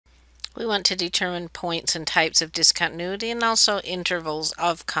We want to determine points and types of discontinuity and also intervals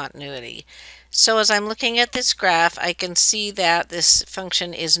of continuity. So as I'm looking at this graph, I can see that this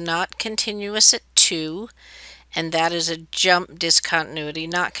function is not continuous at 2, and that is a jump discontinuity,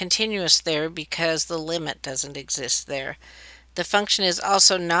 not continuous there because the limit doesn't exist there. The function is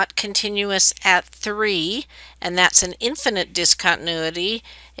also not continuous at 3, and that's an infinite discontinuity.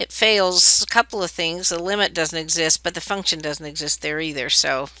 It fails a couple of things. The limit doesn't exist, but the function doesn't exist there either,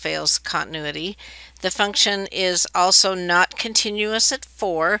 so fails continuity. The function is also not continuous at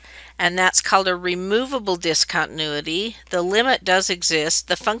 4, and that's called a removable discontinuity. The limit does exist,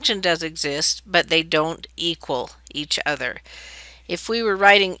 the function does exist, but they don't equal each other. If we were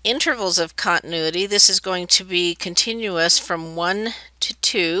writing intervals of continuity, this is going to be continuous from 1 to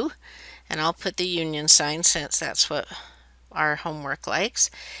 2, and I'll put the union sign since that's what our homework likes.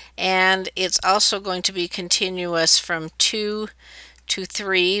 And it's also going to be continuous from 2 to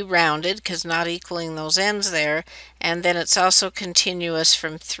 3 rounded, because not equaling those ends there, and then it's also continuous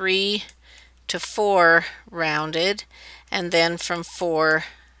from 3 to 4 rounded, and then from 4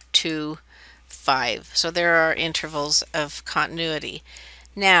 to 5. So there are intervals of continuity.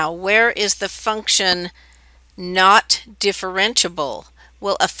 Now, where is the function not differentiable?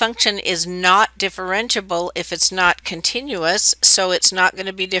 Well, a function is not differentiable if it's not continuous, so it's not going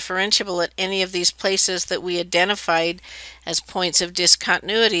to be differentiable at any of these places that we identified as points of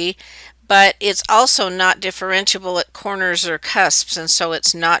discontinuity, but it's also not differentiable at corners or cusps, and so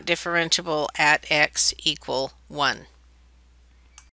it's not differentiable at x equal 1.